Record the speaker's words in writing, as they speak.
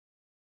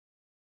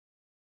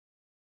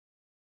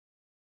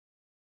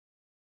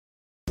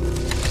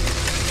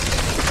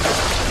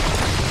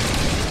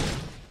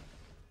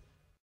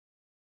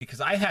because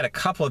I had a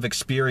couple of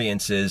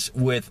experiences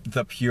with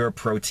the pure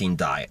protein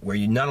diet where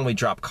you not only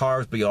drop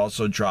carbs, but you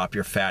also drop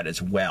your fat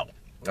as well.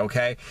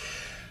 Okay.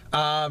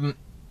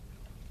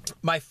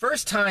 My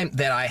first time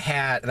that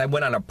I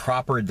went on a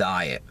proper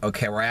diet,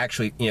 okay, where I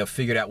actually,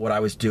 figured out what I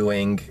was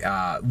doing,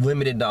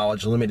 limited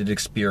knowledge, limited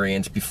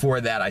experience.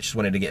 Before that, I just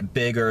wanted to get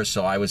bigger.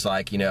 So I was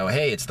like,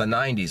 hey, it's the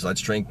 90s.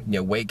 Let's drink,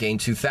 Weight Gain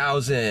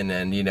 2000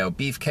 and,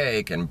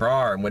 beefcake and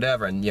brar and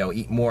whatever, and,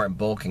 eat more and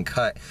bulk and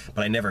cut.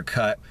 But I never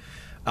cut.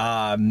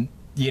 And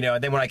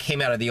then when I came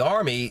out of the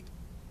Army,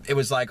 it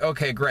was like,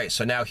 okay, great.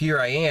 So now here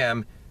I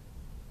am,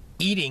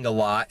 eating a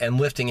lot and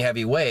lifting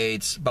heavy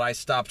weights, but I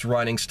stopped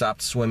running,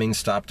 stopped swimming,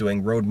 stopped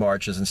doing road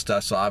marches and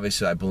stuff, so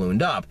obviously I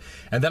ballooned up.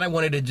 And then I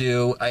wanted to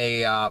do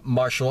a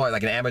martial art,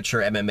 like an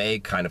amateur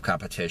MMA kind of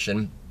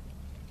competition.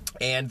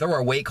 And there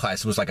were weight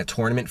classes. It was like a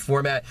tournament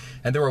format,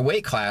 and there were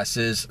weight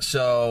classes,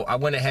 so I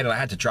went ahead and I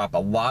had to drop a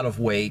lot of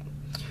weight.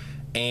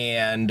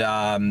 And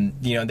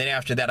then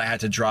after that I had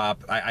to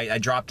drop, I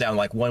dropped down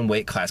like one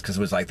weight class because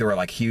it was like there were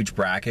like huge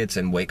brackets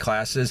and weight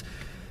classes.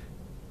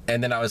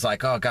 And then I was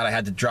like, oh God, I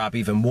had to drop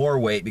even more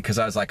weight because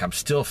I was like, I'm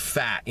still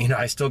fat.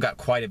 I still got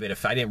quite a bit of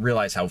fat. I didn't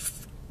realize how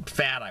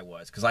fat I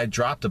was because I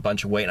dropped a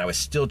bunch of weight and I was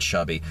still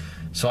chubby.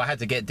 So I had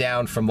to get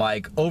down from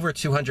like over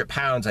 200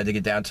 pounds. I had to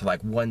get down to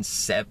like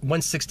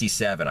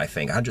 167, I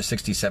think.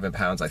 167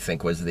 pounds, I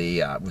think, was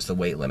the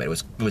weight limit.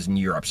 It was in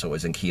Europe, so it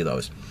was in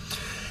kilos.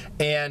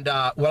 And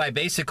what I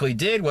basically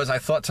did was I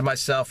thought to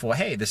myself, well,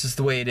 hey, this is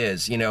the way it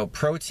is.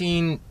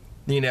 Protein,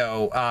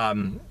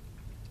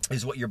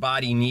 is what your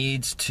body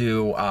needs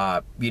to,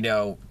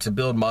 to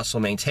build muscle,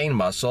 maintain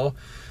muscle.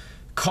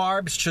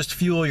 Carbs just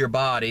fuel your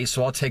body,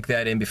 so I'll take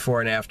that in before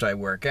and after I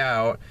work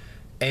out.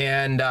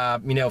 And,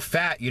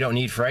 fat you don't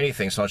need for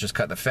anything, so I'll just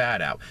cut the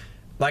fat out.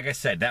 Like I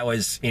said, that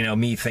was,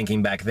 me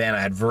thinking back then. I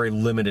had very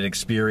limited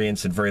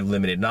experience and very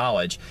limited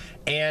knowledge.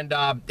 And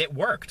it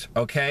worked,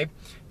 okay?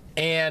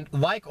 And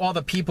like all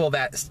the people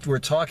that were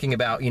talking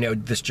about,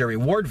 this Jerry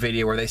Ward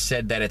video where they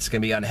said that it's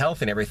going to be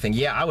unhealthy and everything,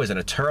 yeah, I was in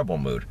a terrible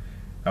mood,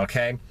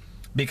 okay?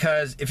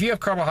 Because if you have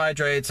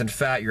carbohydrates and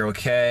fat, you're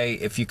okay.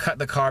 If you cut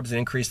the carbs and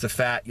increase the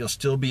fat, you'll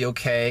still be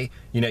okay.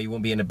 You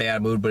won't be in a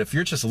bad mood. But if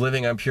you're just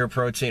living on pure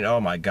protein, oh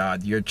my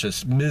God, you're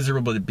just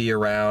miserable to be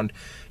around.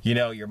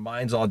 Your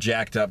mind's all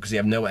jacked up because you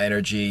have no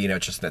energy,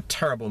 just in a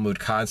terrible mood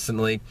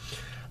constantly.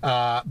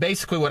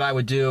 Basically what I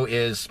would do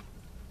is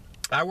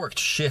I worked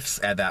shifts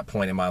at that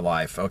point in my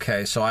life,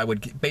 okay? So I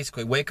would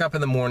basically wake up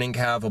in the morning,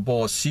 have a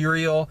bowl of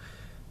cereal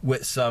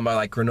with some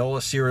like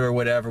granola cereal or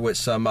whatever with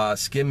some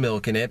skim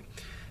milk in it.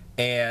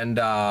 And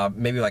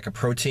maybe like a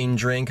protein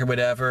drink or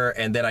whatever,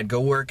 and then I'd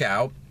go work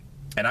out,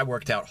 and I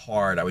worked out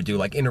hard. I would do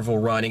like interval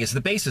running. It's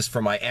the basis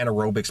for my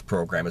anaerobics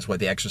program is what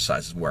the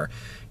exercises were.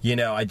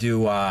 I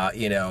do,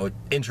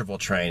 interval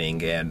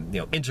training and,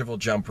 interval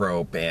jump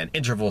rope and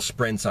interval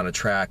sprints on a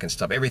track and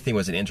stuff. Everything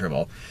was an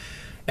interval.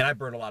 And I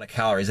burned a lot of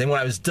calories. And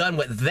when I was done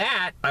with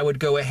that, I would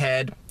go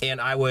ahead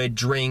and I would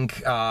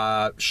drink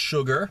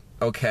sugar,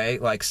 okay,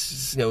 like,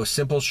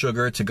 simple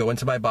sugar to go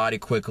into my body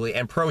quickly,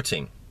 and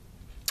protein.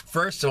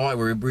 First of all, I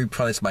would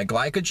replenish my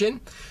glycogen,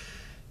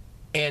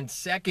 and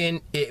second,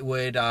 it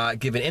would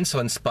give an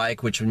insulin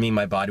spike, which would mean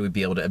my body would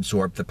be able to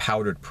absorb the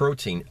powdered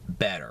protein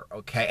better,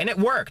 okay? And it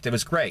worked. It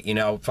was great,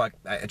 I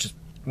just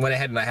went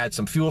ahead and I had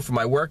some fuel for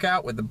my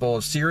workout with the bowl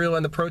of cereal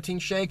and the protein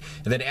shake,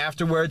 and then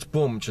afterwards,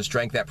 boom, just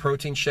drank that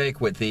protein shake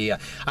with the,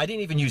 I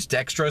didn't even use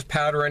dextrose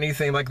powder or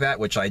anything like that,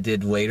 which I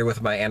did later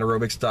with my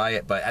anaerobics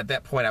diet, but at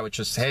that point I would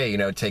just, hey,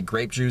 take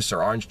grape juice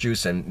or orange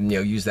juice and,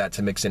 use that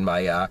to mix in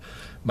my,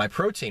 my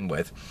protein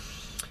with.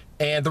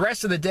 And the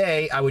rest of the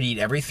day, I would eat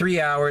every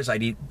 3 hours.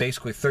 I'd eat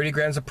basically 30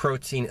 grams of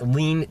protein,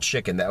 lean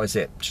chicken. That was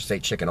it. Just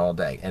ate chicken all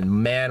day. And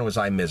man, was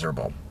I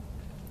miserable.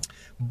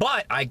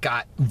 But I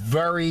got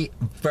very,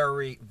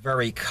 very,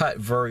 very cut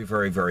very,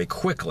 very, very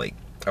quickly,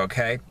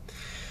 okay?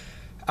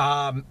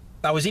 I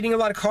was eating a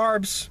lot of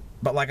carbs,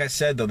 but like I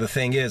said, though, the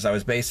thing is, I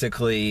was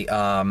basically,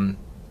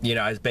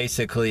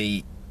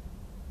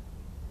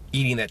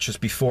 eating that just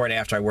before and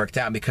after I worked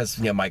out because,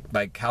 my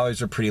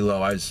calories are pretty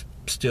low. I was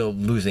still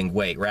losing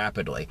weight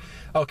rapidly.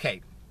 Okay,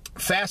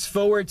 fast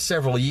forward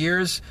several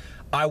years,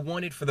 I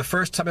wanted, for the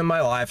first time in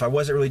my life, I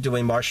wasn't really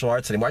doing martial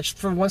arts anymore. I just,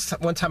 for one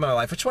time in my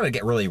life, I just wanted to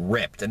get really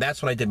ripped, and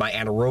that's when I did my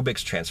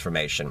anaerobics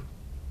transformation.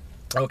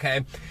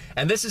 Okay,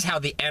 and this is how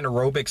the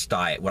anaerobics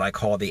diet, what I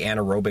call the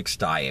anaerobics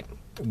diet,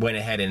 went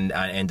ahead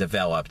and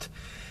developed.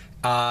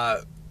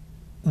 What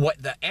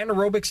the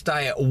anaerobics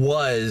diet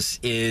was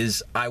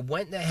is I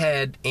went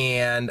ahead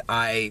and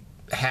I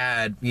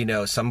had,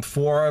 some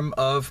form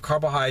of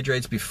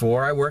carbohydrates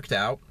before I worked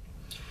out,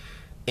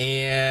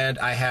 and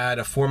I had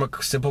a form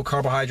of simple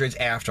carbohydrates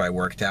after I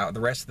worked out. The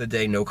rest of the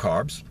day, no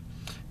carbs.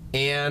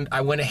 And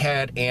I went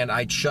ahead and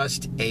I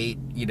just ate,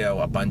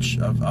 a bunch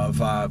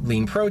of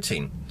lean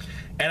protein.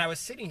 And I was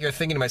sitting here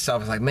thinking to myself, I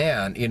was like,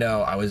 man,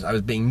 I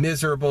was being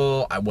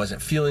miserable. I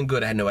wasn't feeling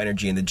good. I had no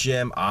energy in the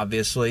gym,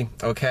 obviously,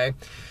 okay?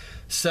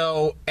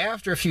 So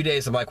after a few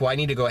days, I'm like, well, I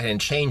need to go ahead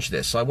and change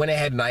this. So I went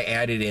ahead and I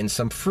added in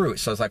some fruit.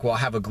 So I was like, well, I'll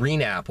have a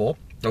green apple,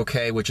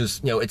 okay, which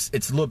is, it's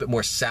a little bit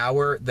more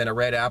sour than a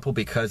red apple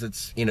because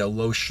it's,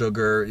 low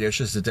sugar. It's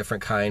just a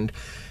different kind.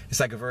 It's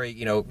like a very,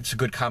 it's a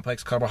good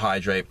complex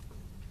carbohydrate.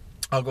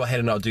 I'll go ahead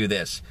and I'll do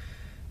this.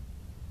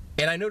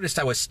 And I noticed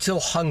I was still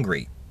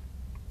hungry,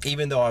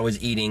 even though I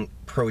was eating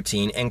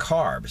protein and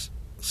carbs.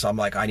 So I'm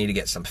like, I need to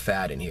get some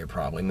fat in here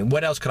probably. I mean,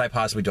 what else could I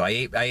possibly do?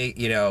 I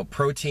ate,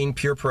 protein,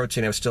 pure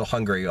protein. I was still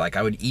hungry. Like,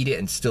 I would eat it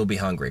and still be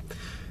hungry.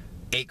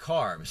 Ate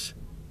carbs,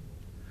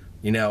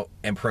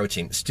 and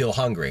protein, still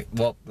hungry.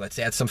 Well, let's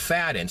add some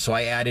fat in. So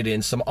I added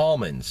in some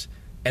almonds.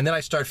 And then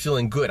I started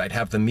feeling good. I'd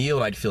have the meal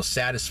and I'd feel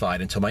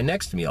satisfied until my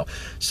next meal.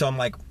 So I'm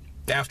like,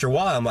 after a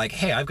while, I'm like,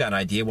 hey, I've got an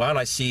idea. Why don't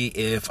I see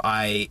if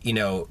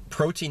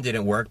protein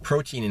didn't work,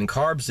 protein and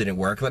carbs didn't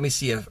work. Let me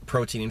see if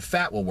protein and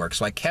fat will work.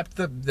 So I kept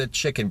the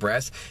chicken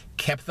breast,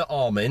 kept the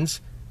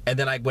almonds, and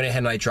then I went ahead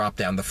and I dropped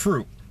down the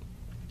fruit.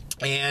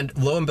 And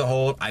lo and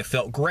behold, I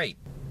felt great.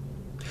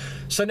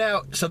 So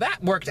that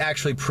worked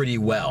actually pretty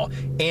well.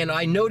 And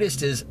I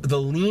noticed is the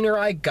leaner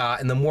I got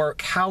and the more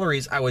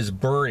calories I was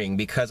burning,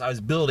 because I was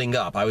building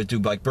up. I would do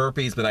like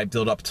burpees, but I'd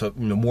build up to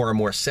more and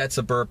more sets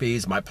of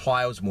burpees, my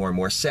plyos, more and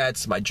more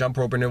sets, my jump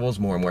rope intervals,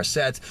 more and more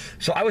sets.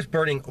 So I was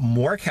burning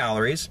more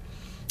calories,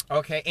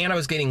 okay, and I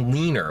was getting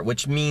leaner,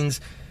 which means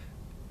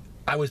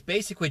I was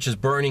basically just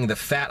burning the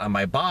fat on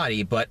my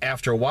body, but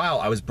after a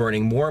while I was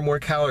burning more and more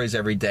calories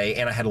every day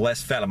and I had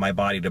less fat on my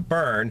body to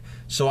burn,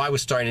 so I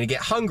was starting to get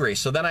hungry.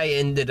 So then I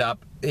ended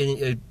up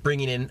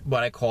bringing in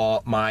what I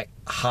call my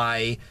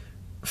high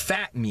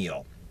fat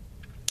meal.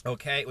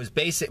 Okay, it was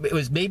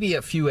maybe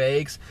a few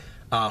eggs,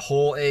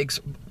 whole eggs,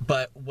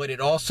 but what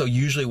it also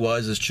usually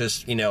was is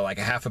just, like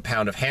a half a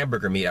pound of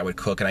hamburger meat I would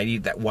cook, and I'd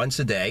eat that once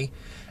a day,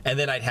 and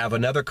then I'd have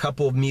another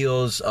couple of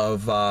meals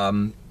of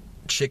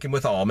chicken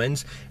with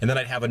almonds, and then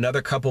I'd have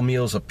another couple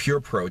meals of pure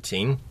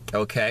protein,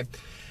 okay?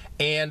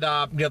 And,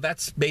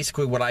 that's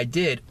basically what I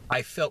did.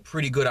 I felt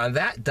pretty good on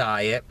that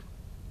diet.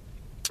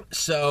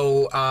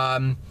 So,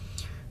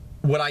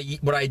 what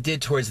I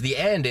did towards the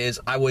end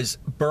is I was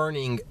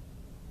burning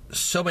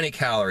so many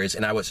calories,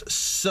 and I was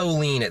so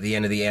lean at the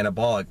end of the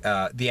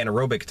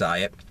anaerobic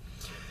diet.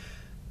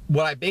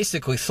 What I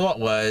basically thought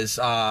was,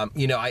 I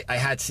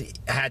had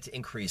to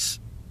increase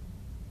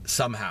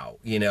somehow,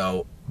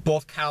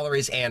 both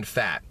calories and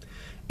fat.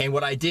 And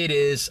what I did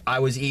is I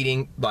was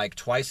eating like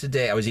twice a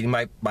day. I was eating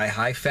my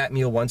high fat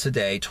meal once a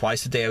day.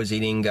 Twice a day I was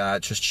eating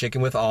just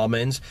chicken with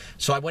almonds.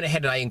 So I went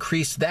ahead and I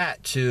increased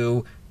that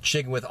to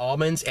chicken with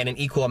almonds and an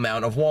equal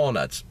amount of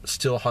walnuts.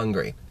 Still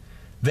hungry.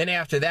 Then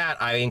after that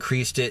I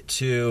increased it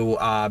to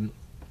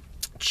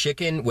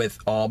chicken with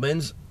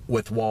almonds,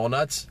 with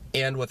walnuts,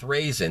 and with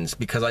raisins,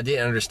 because I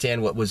didn't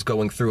understand what was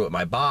going through with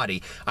my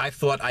body. I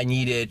thought I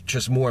needed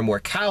just more and more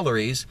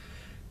calories,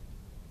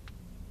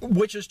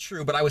 which is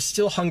true, but I was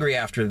still hungry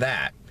after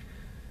that.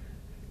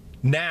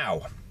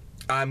 Now,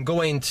 I'm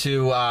going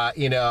to,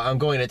 I'm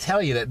going to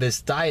tell you that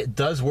this diet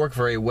does work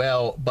very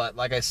well, but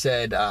like I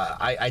said,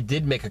 I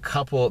did make a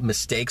couple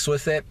mistakes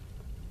with it.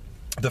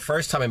 The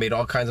first time I made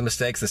all kinds of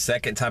mistakes. The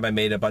second time I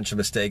made a bunch of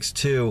mistakes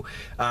too,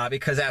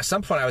 because at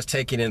some point I was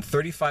taking in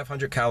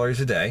 3,500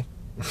 calories a day,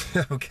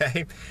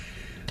 okay?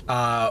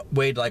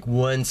 Weighed like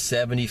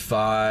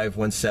 175,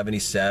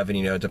 177,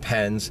 it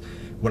depends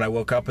when I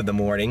woke up in the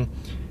morning.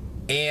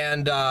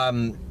 And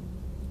I'll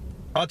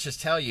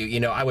just tell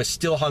you, I was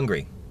still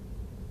hungry.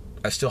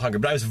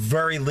 But I was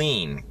very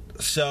lean.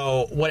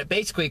 So what it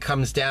basically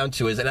comes down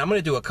to is, and I'm going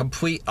to do a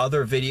complete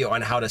other video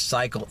on how to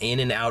cycle in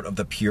and out of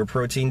the pure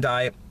protein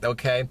diet,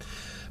 okay?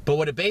 But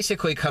what it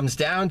basically comes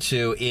down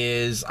to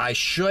is I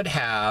should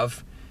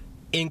have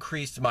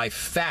increased my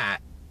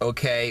fat,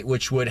 okay,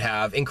 which would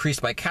have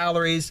increased my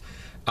calories.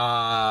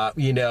 Total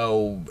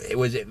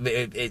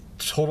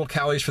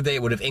calories for the day.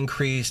 It would have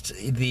increased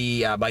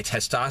my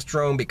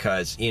testosterone,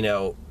 because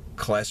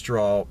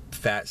cholesterol,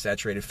 fat,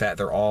 saturated fat,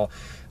 they are all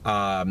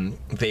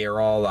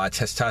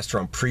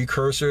testosterone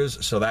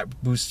precursors, so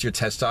that boosts your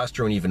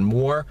testosterone even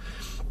more.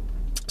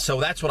 So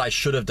that's what I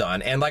should have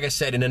done. And like I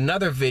said, in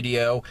another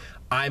video,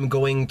 I'm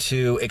going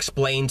to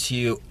explain to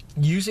you,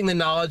 using the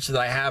knowledge that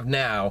I have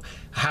now,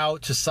 how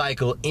to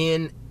cycle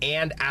in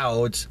and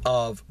out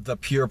of the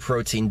pure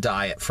protein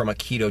diet from a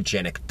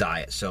ketogenic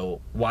diet.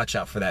 So watch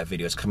out for that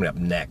video. It's coming up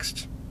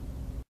next.